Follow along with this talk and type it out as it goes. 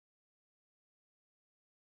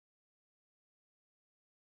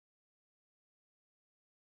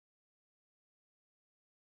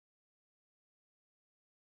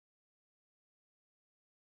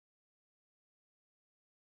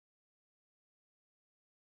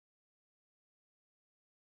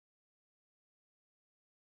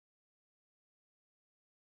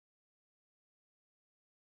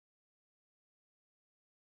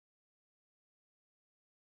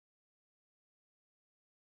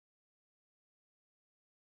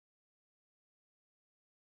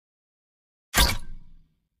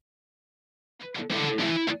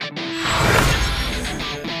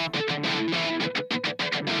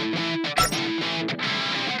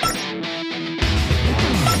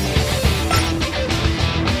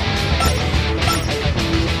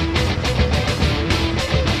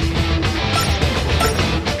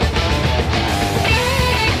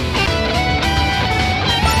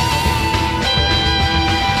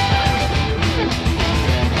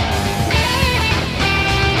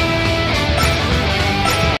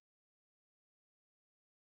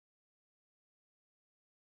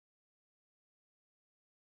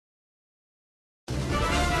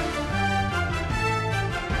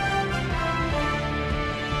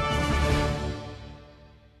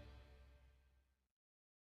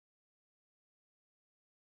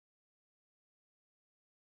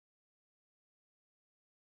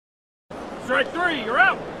Strike three, you're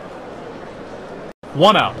out.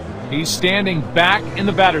 1 out. He's standing back in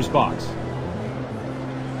the batter's box.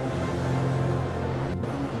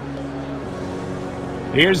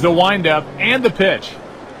 Here's the windup and the pitch.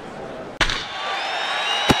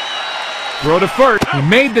 Throw to first. He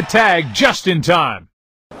made the tag just in time.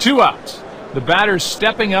 2 outs. The batter's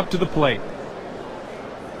stepping up to the plate.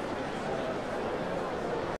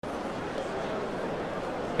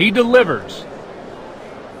 He delivers.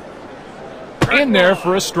 In there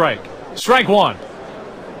for a strike. Strike 1.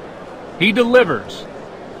 He delivers.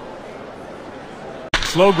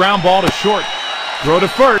 Slow ground ball to short. Throw to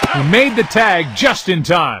first. He made the tag just in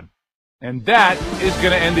time. And that is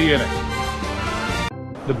going to end the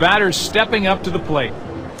inning. The batter's stepping up to the plate.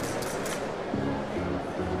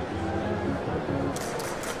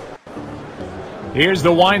 Here's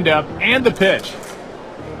the windup and the pitch.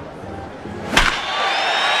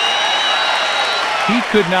 He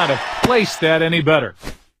could not have placed that any better.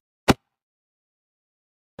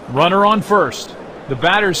 Runner on first. The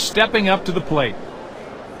batter's stepping up to the plate.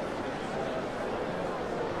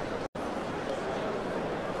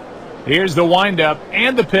 Here's the windup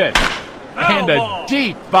and the pitch. And a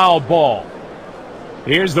deep foul ball.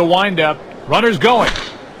 Here's the windup. Runner's going.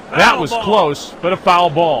 That was close, but a foul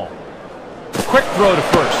ball. Quick throw to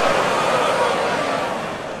first.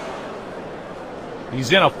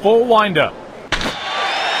 He's in a full windup.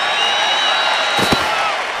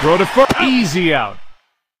 Throw to first. Easy out.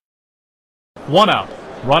 1 out.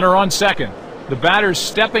 Runner on second. The batter's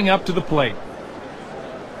stepping up to the plate.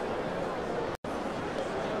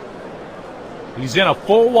 He's in a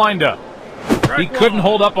full windup. He couldn't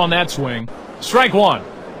hold up on that swing. Strike 1.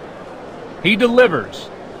 He delivers.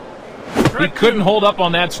 He couldn't hold up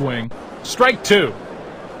on that swing. Strike 2.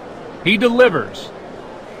 He delivers.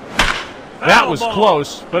 That was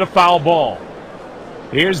close, but a foul ball.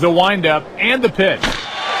 Here's the windup and the pitch.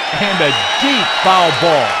 And a deep foul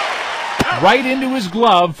ball. Right into his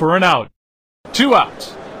glove for an out. 2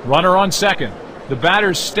 outs. Runner on second. The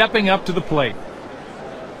batter's stepping up to the plate.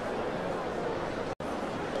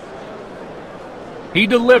 He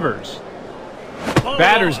delivers.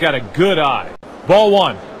 Batter's got a good eye. Ball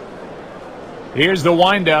 1. Here's the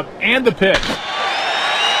windup and the pitch.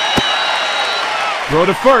 Throw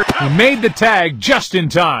to first. He made the tag just in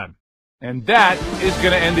time. And that is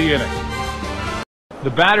going to end the inning. The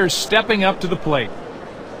batter's stepping up to the plate.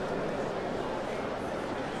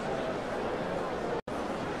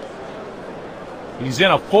 He's in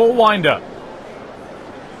a full windup.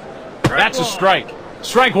 That's a strike.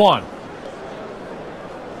 Strike 1.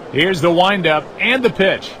 Here's the windup and the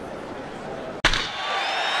pitch.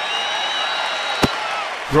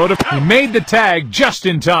 Throw to. He made the tag just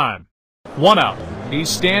in time. 1 out. He's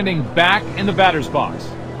standing back in the batter's box.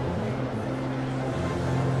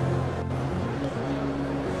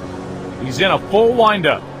 He's in a full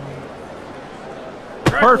windup.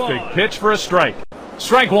 Perfect pitch for a strike.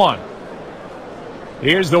 Strike 1.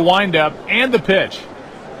 Here's the windup and the pitch.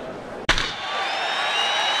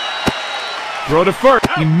 Throw to first.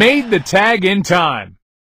 He made the tag in time.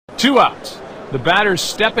 2 outs. The batter's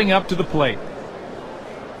stepping up to the plate.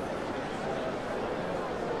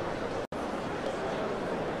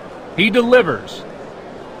 He delivers.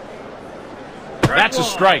 That's a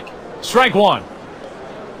strike. Strike 1.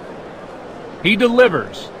 He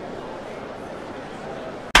delivers.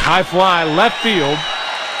 High fly left field.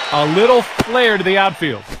 A little flare to the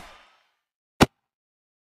outfield.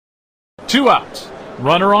 2 outs.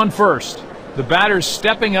 Runner on first. The batter's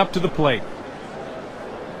stepping up to the plate.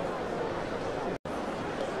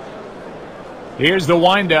 Here's the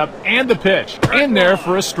windup and the pitch. In there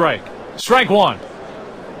for a strike. Strike 1.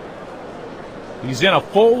 He's in a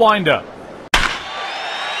full windup.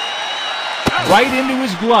 Right into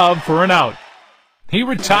his glove for an out. He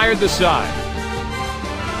retired the side.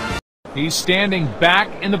 He's standing back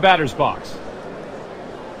in the batter's box.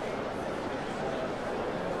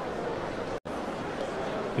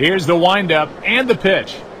 Here's the windup and the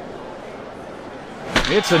pitch.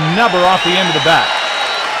 It's a nubber off the end of the bat.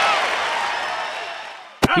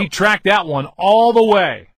 He tracked that one all the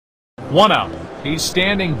way. 1 out. He's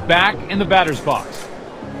standing back in the batter's box.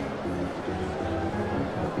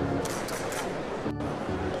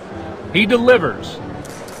 He delivers.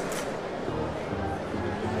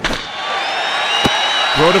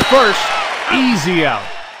 Throw to first. Easy out.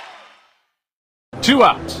 2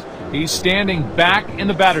 outs. He's standing back in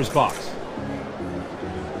the batter's box.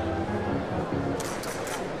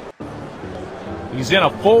 He's in a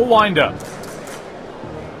full windup.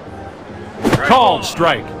 Called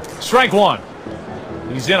strike. Strike 1.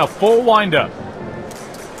 He's in a full windup.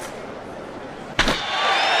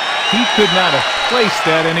 He could not have placed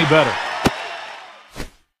that any better.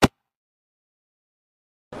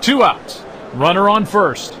 2 outs. Runner on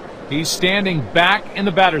first. He's standing back in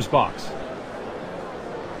the batter's box.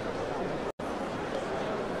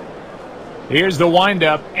 Here's the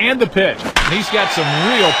windup and the pitch. He's got some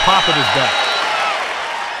real pop at his bat.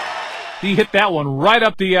 He hit that one right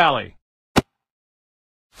up the alley.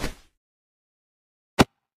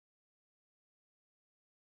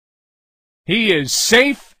 He is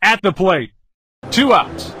safe at the plate. 2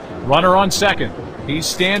 outs. Runner on second. He's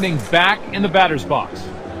standing back in the batter's box.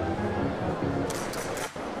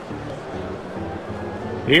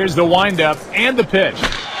 Here's the windup and the pitch.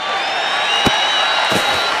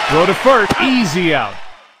 Throw to first. Easy out.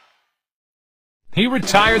 He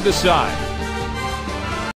retired the side.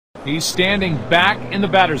 He's standing back in the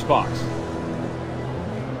batter's box.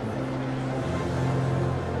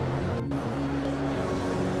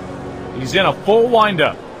 He's in a full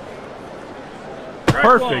windup.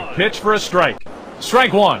 Perfect pitch for a strike.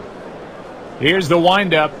 Strike 1. Here's the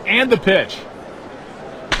windup and the pitch.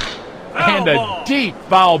 And a deep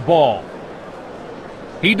foul ball.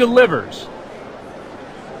 He delivers.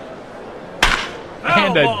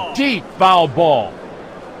 And a deep foul ball.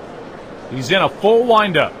 He's in a full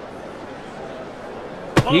windup.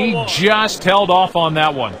 He just held off on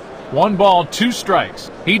that one. 1 ball, 2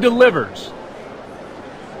 strikes. He delivers.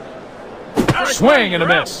 Swing and a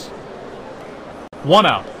miss. 1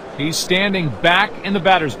 out. He's standing back in the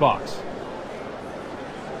batter's box.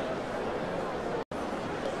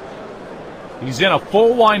 He's in a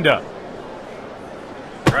full windup.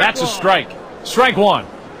 That's a strike. Strike 1.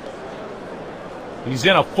 He's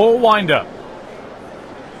in a full windup.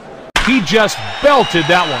 He just belted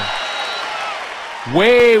that one.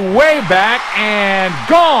 Way, way back and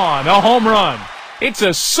gone. A home run. It's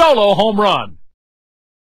a solo home run.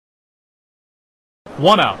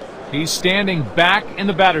 1 out. He's standing back in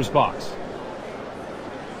the batter's box.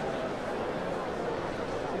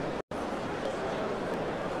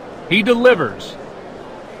 He delivers.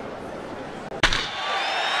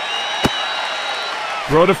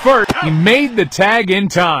 Throw to first. He made the tag in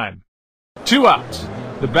time. 2 outs.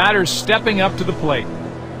 The batter's stepping up to the plate.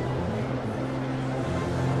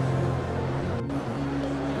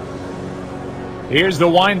 Here's the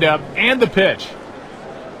windup and the pitch.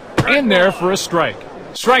 In there for a strike.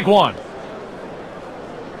 Strike 1.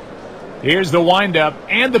 Here's the windup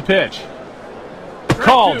and the pitch.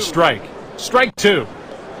 Called strike. Strike 2.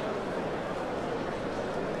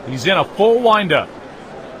 He's in a full windup.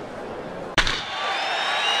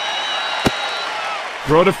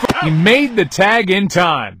 Throw to first. He made the tag in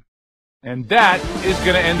time. And that is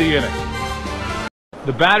going to end the inning.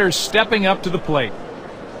 The batter's stepping up to the plate.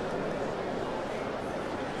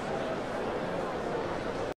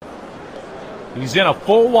 He's in a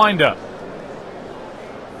full windup.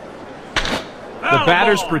 The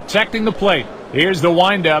batter's protecting the plate. Here's the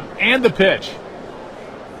windup and the pitch.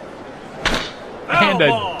 And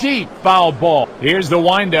a deep foul ball. Here's the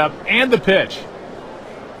windup and the pitch.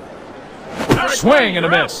 Swing and a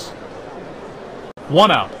miss.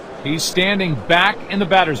 1 out. He's standing back in the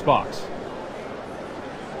batter's box.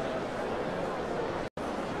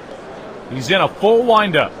 He's in a full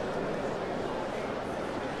windup.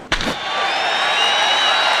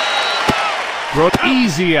 Throw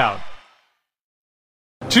easy out.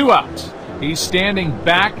 2 outs. He's standing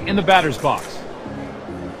back in the batter's box.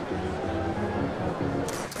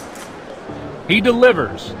 He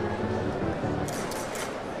delivers.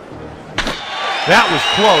 That was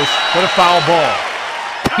close, but a foul ball.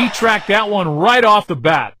 He tracked that one right off the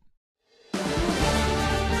bat.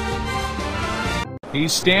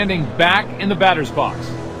 He's standing back in the batter's box.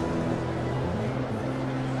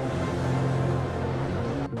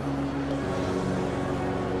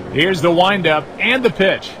 Here's the windup and the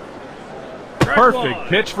pitch. Perfect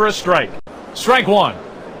pitch for a strike. Strike 1.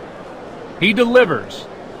 He delivers.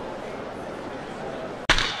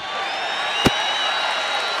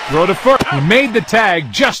 Throw to first. He made the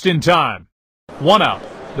tag just in time. 1 out.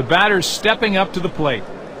 The batter's stepping up to the plate.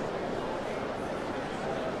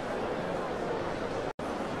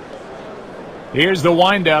 Here's the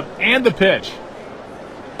windup and the pitch.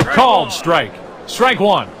 Called strike. Strike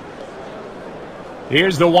 1.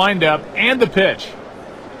 Here's the windup and the pitch.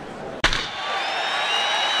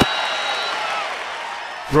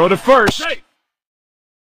 Throw to first.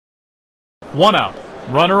 1 out.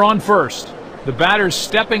 Runner on first. The batter's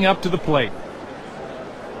stepping up to the plate.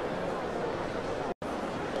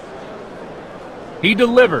 He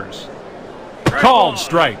delivers. Called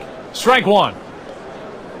strike. Strike 1.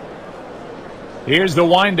 Here's the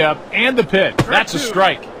windup and the pitch. That's a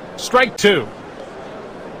strike. Strike 2.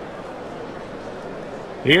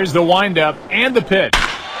 Here's the windup and the pitch.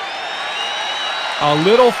 A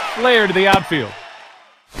little flare to the outfield.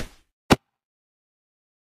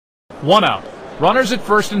 1 out. Runners at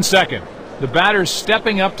first and second. The batter's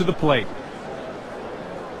stepping up to the plate.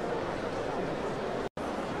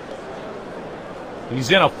 He's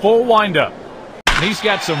in a full windup. And he's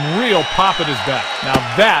got some real pop at his bat.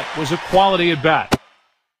 Now that was a quality at bat.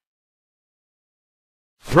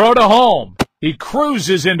 Throw to home. He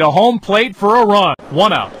cruises into home plate for a run.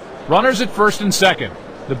 1 out. Runners at first and second.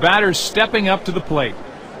 The batter's stepping up to the plate.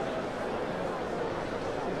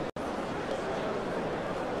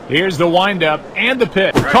 Here's the windup and the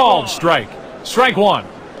pitch. Called strike. Strike 1.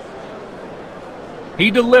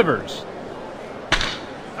 He delivers.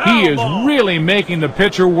 He is really making the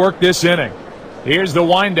pitcher work this inning. Here's the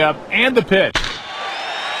windup and the pitch.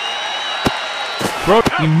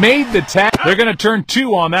 He made the tag. They're going to turn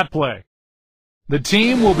 2 on that play. The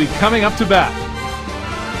team will be coming up to bat.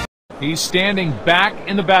 He's standing back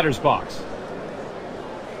in the batter's box.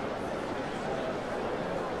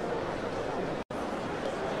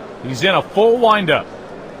 He's in a full windup.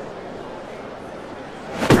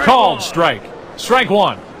 Called strike. Strike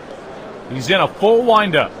 1. He's in a full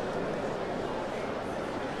windup.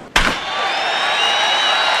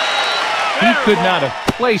 He could not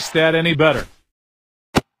have placed that any better.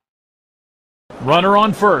 Runner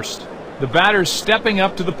on first. The batter's stepping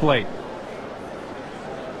up to the plate.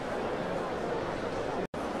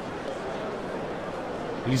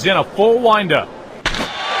 He's in a full windup.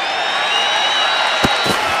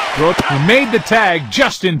 He made the tag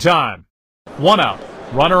just in time. 1 out.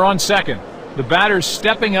 Runner on second. The batter's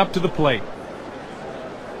stepping up to the plate.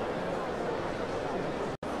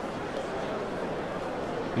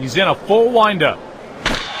 He's in a full windup.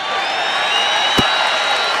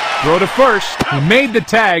 Throw to first. He made the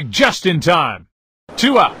tag just in time.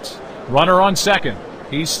 2 outs. Runner on second.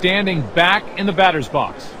 He's standing back in the batter's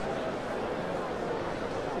box.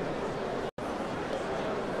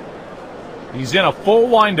 He's in a full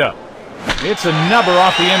windup. It's a nubber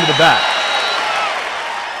off the end of the bat.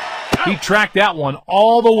 He tracked that one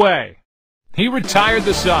all the way. He retired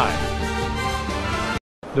the side.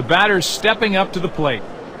 The batter's stepping up to the plate.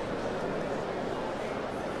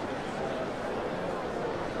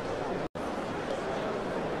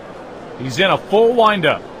 He's in a full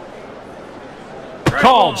windup.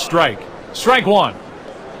 Called strike. Strike 1.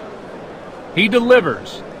 He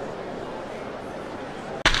delivers.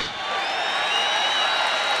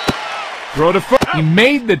 Throw to first. He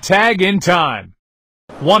made the tag in time.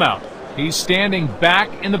 1 out. He's standing back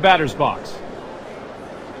in the batter's box.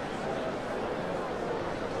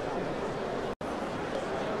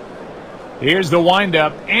 Here's the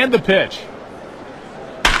windup and the pitch.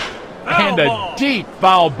 And a deep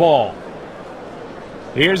foul ball.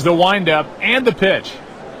 Here's the windup and the pitch.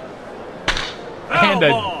 And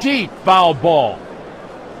a deep foul ball.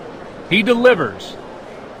 He delivers.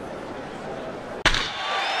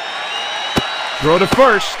 Throw to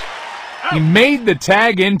first. He made the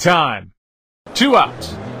tag in time. 2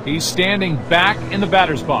 outs. He's standing back in the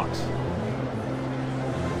batter's box.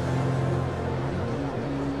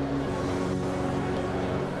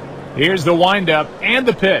 Here's the windup and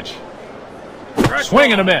the pitch.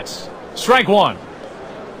 Swing and a miss. Strike 1.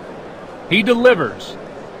 He delivers.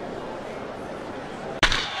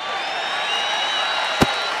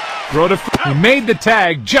 Throw to first. He made the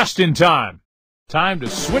tag just in time. Time to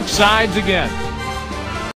switch sides again.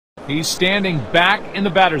 He's standing back in the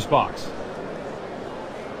batter's box.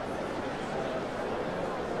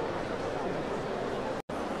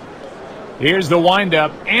 Here's the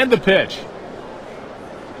windup and the pitch.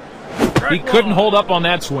 He couldn't hold up on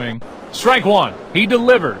that swing. Strike 1. He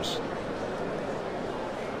delivers.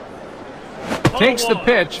 Takes the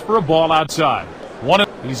pitch for a ball outside.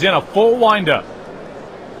 He's in a full windup.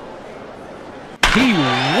 He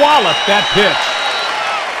walloped that pitch.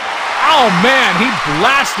 Oh, man, he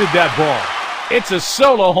blasted that ball. It's a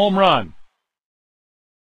solo home run.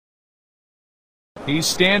 He's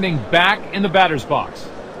standing back in the batter's box.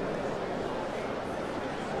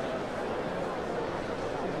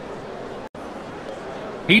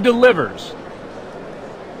 He delivers.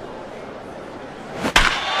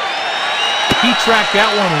 He tracked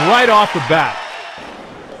that one right off the bat.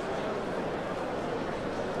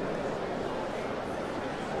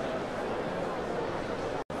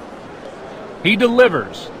 He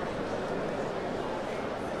delivers.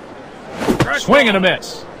 Swing and a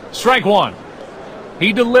miss. Strike one.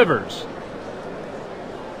 He delivers.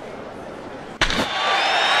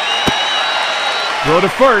 Throw to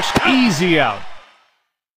first. Easy out.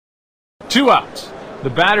 2 outs. The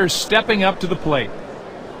batter's stepping up to the plate.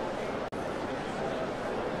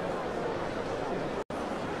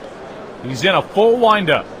 He's in a full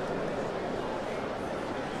windup.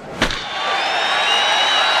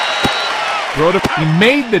 Throw to. He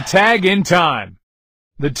made the tag in time.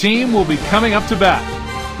 The team will be coming up to bat.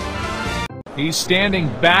 He's standing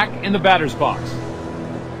back in the batter's box.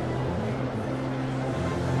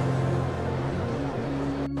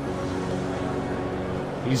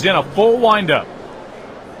 He's in a full windup.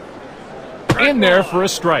 In there for a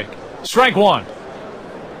strike. Strike one.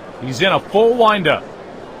 He's in a full windup.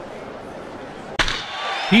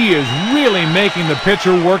 He is really making the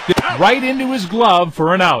pitcher work right into his glove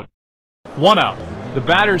for an out. 1 out. The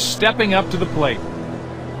batter's stepping up to the plate.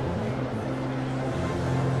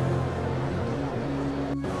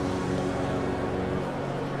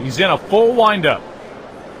 He's in a full windup.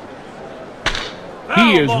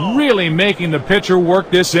 He is really making the pitcher work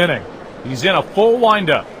this inning. He's in a full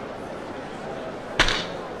windup.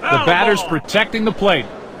 The batter's protecting the plate.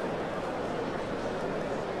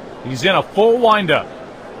 He's in a full windup.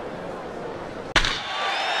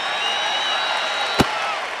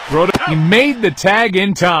 He made the tag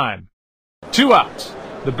in time. 2 outs.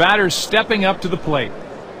 The batter's stepping up to the plate.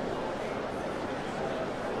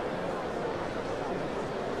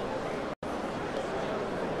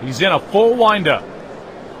 He's in a full windup.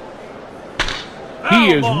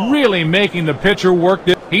 He is really making the pitcher work.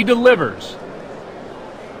 He delivers.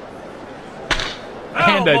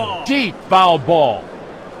 And a deep foul ball.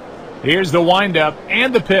 Here's the windup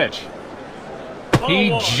and the pitch.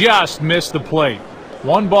 He just missed the plate.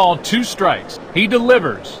 1 ball, 2 strikes. He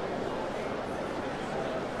delivers.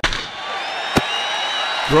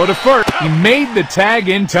 Throw to first. He made the tag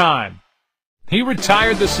in time. He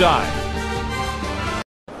retired the side.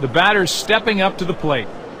 The batter's stepping up to the plate.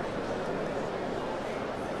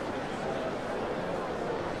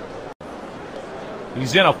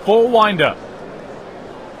 He's in a full windup.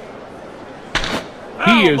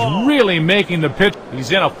 He is really making the pitch.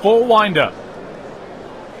 He's in a full windup.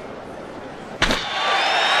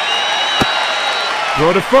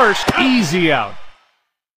 Throw to first. Easy out.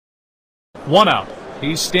 1 out.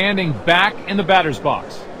 He's standing back in the batter's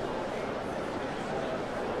box.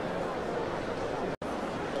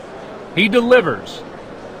 He delivers.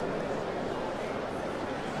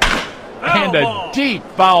 And a deep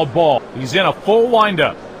foul ball. He's in a full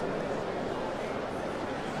windup.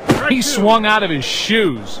 He swung out of his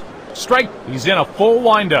shoes. Strike. He's in a full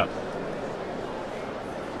windup.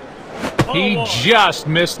 He just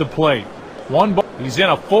missed the plate. 1 ball. He's in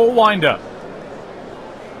a full windup.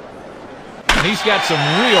 And he's got some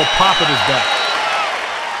real pop at his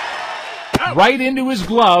bat. Right into his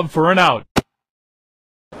glove for an out.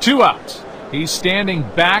 2 outs. He's standing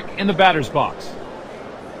back in the batter's box.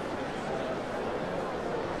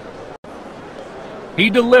 He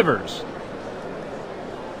delivers.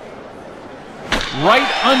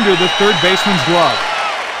 Right under the third baseman's glove.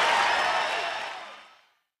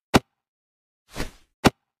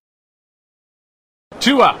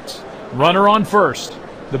 Two outs. Runner on first.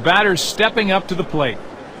 The batter's stepping up to the plate.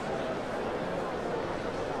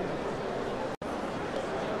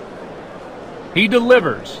 He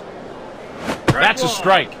delivers. That's a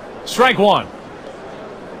strike. Strike one.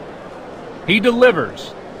 He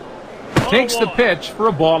delivers. Takes the pitch for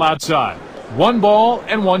a ball outside. 1 ball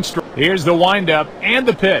and 1 strike. Here's the windup and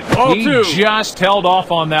the pitch. He just held off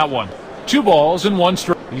on that one. 2 balls and 1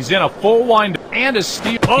 strike. He's in a full windup and a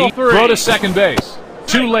steal. He throw to second base.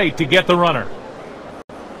 Too late to get the runner.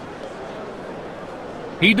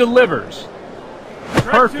 He delivers.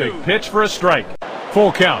 Perfect pitch for a strike.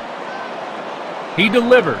 Full count. He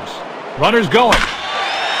delivers. Runner's going.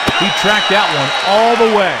 He tracked that one all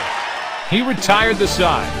the way. He retired the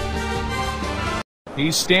side.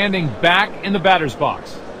 He's standing back in the batter's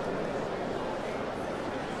box.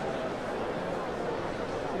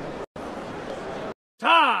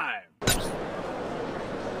 Time!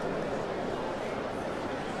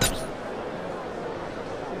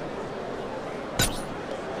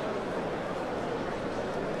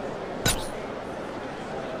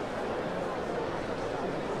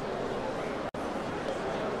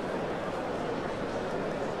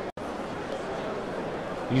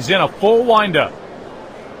 He's in a full windup.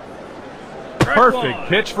 Perfect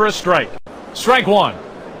pitch for a strike. Strike one.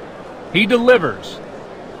 He delivers.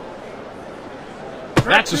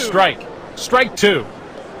 That's a strike. Strike two.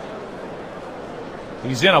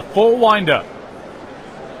 He's in a full windup.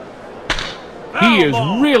 He is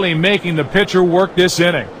really making the pitcher work this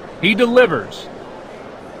inning. He delivers.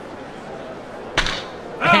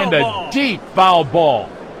 And a deep foul ball.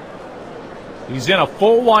 He's in a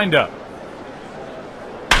full windup.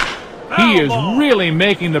 He is really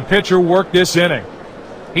making the pitcher work this inning.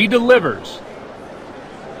 He delivers.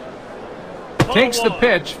 Takes the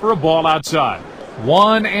pitch for a ball outside.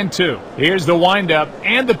 1-2. Here's the windup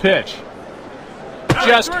and the pitch.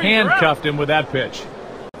 Just handcuffed him with that pitch.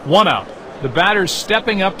 1 out. The batter's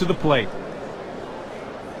stepping up to the plate.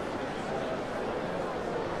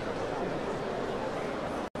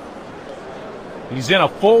 He's in a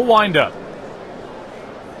full windup.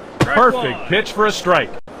 Perfect pitch for a strike.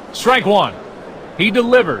 Strike one. He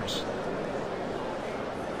delivers.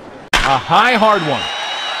 A high, hard one.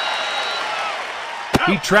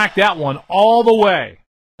 He tracked that one all the way.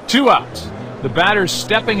 2 outs. The batter's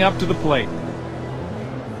stepping up to the plate.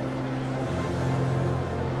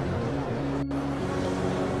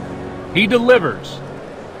 He delivers.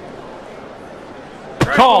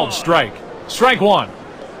 Called strike. Strike one.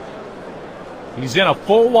 He's in a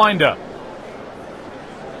full windup.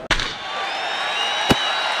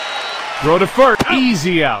 Throw to first.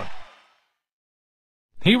 Easy out.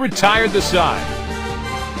 He retired the side.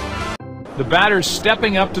 The batter's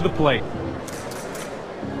stepping up to the plate.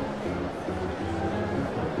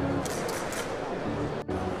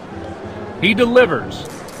 He delivers.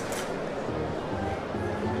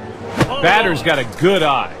 Batter's got a good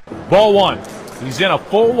eye. Ball one. He's in a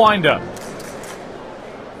full windup.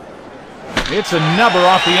 It's a nubber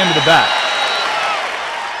off the end of the bat.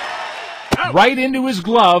 Right into his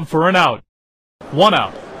glove for an out. 1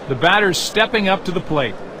 out. The batter's stepping up to the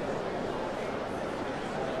plate.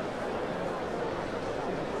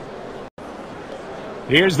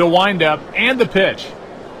 Here's the windup and the pitch.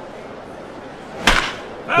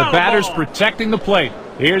 The batter's protecting the plate.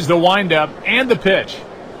 Here's the windup and the pitch.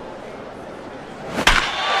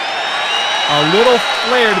 A little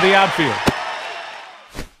flare to the outfield.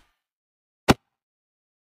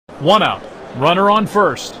 1 out. Runner on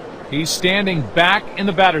first. He's standing back in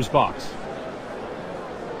the batter's box.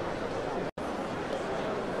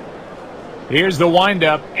 Here's the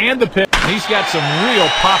windup and the pitch. He's got some real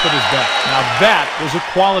pop at his bat. Now that was a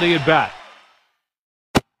quality at bat.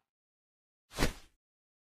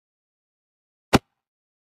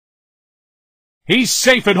 He's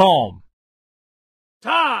safe at home.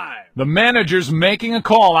 Time! The manager's making a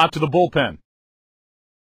call out to the bullpen.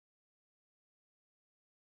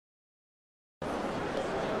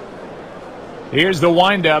 Here's the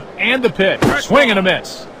windup and the pitch. Swing and a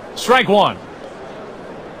miss. Strike one.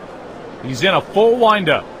 He's in a full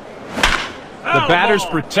windup. The batter's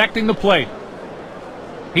protecting the plate.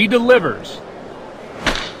 He delivers.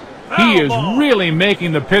 He is really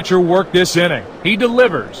making the pitcher work this inning. He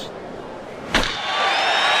delivers.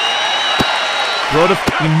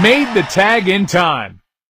 He made the tag in time.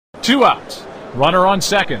 2 outs. Runner on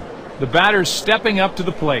second. The batter's stepping up to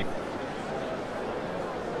the plate.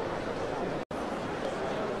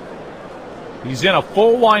 He's in a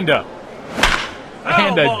full windup.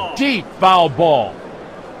 And a deep foul ball.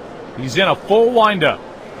 He's in a full windup.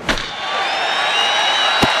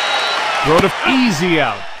 Throw to easy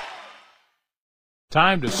out.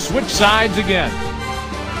 Time to switch sides again.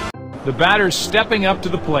 The batter's stepping up to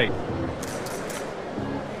the plate.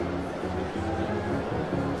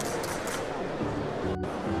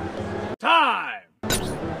 Time!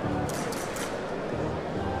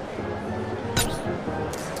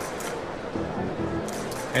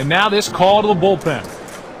 And now this call to the bullpen.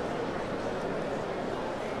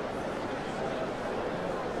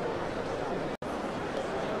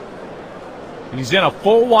 He's in a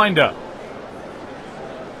full windup.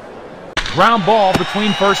 Ground ball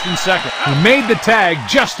between first and second. He made the tag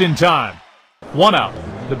just in time. 1 out.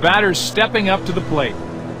 The batter's stepping up to the plate.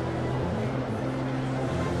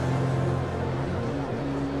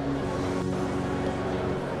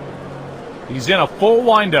 He's in a full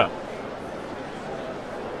windup.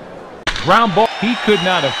 Ground ball. He could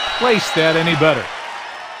not have placed that any better.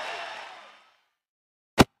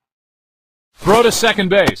 Throw to second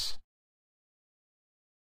base.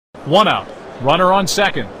 1 out. Runner on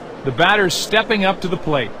second. The batter's stepping up to the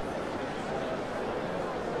plate.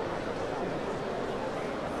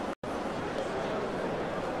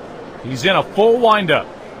 He's in a full windup.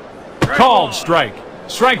 Called strike.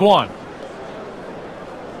 Strike one.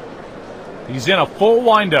 He's in a full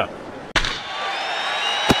windup.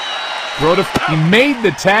 He made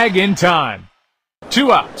the tag in time.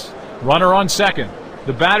 2 outs. Runner on second.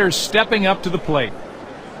 The batter's stepping up to the plate.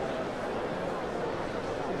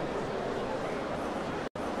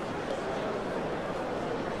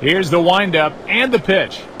 Here's the windup and the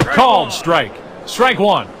pitch. Called strike. Strike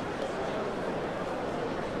one.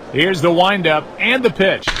 Here's the windup and the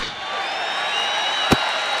pitch.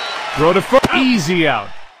 Throw to first. Easy out.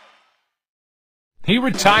 He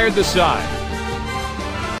retired the side.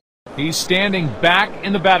 He's standing back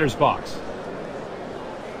in the batter's box.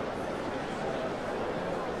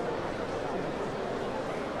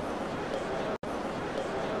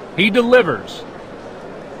 He delivers.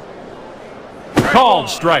 Called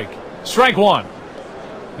strike. Strike one.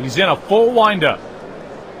 He's in a full windup.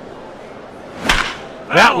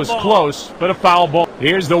 That was close, but a foul ball.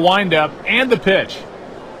 Here's the windup and the pitch.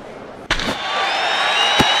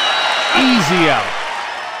 Easy out.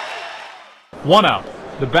 1 out.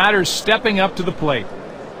 The batter's stepping up to the plate.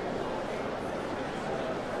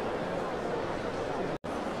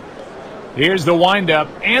 Here's the windup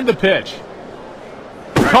and the pitch.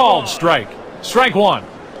 Called strike. Strike one.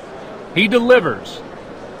 He delivers.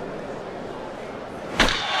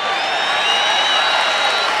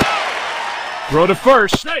 Throw to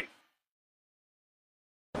first. Safe.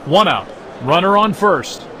 1 out. Runner on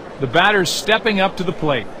first. The batter's stepping up to the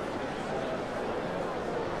plate.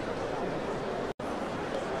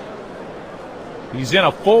 He's in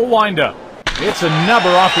a full windup. It's a nubber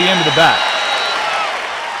off the end of the bat.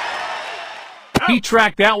 He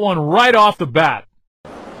tracked that one right off the bat.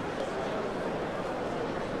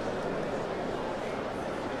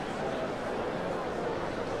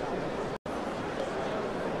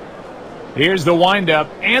 Here's the windup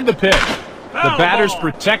and the pitch. The batter's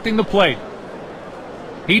protecting the plate.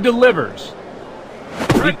 He delivers.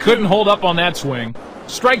 He couldn't hold up on that swing.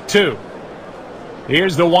 Strike two.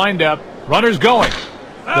 Here's the windup. Runner's going.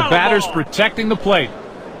 The batter's protecting the plate.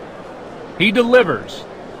 He delivers.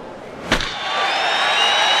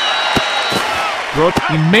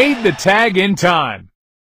 He made the tag in time.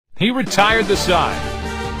 He retired the side.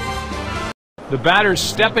 The batter's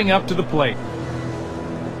stepping up to the plate.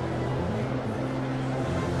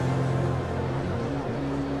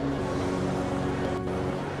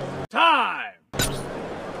 Time.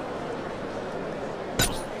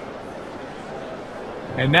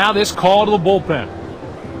 And now this call to the bullpen.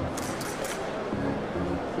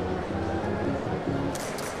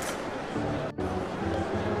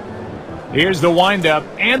 Here's the windup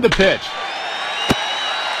and the pitch.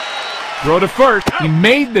 Throw to first. He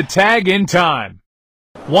made the tag in time.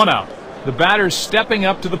 1 out. The batter's stepping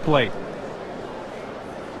up to the plate.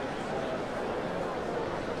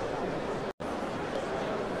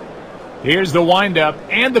 Here's the windup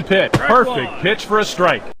and the pitch. Perfect pitch for a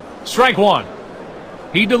strike. Strike one.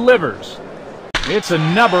 He delivers. It's a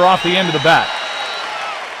nubber off the end of the bat.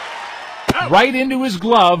 Right into his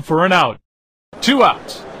glove for an out. 2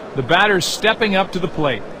 outs. The batter's stepping up to the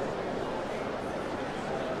plate.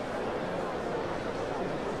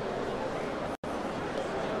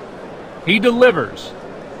 He delivers.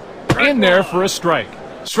 In there for a strike.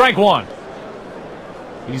 Strike one.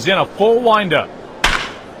 He's in a full windup.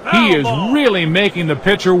 He is really making the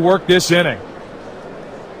pitcher work this inning.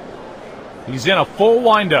 He's in a full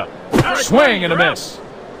windup. Swing and a miss.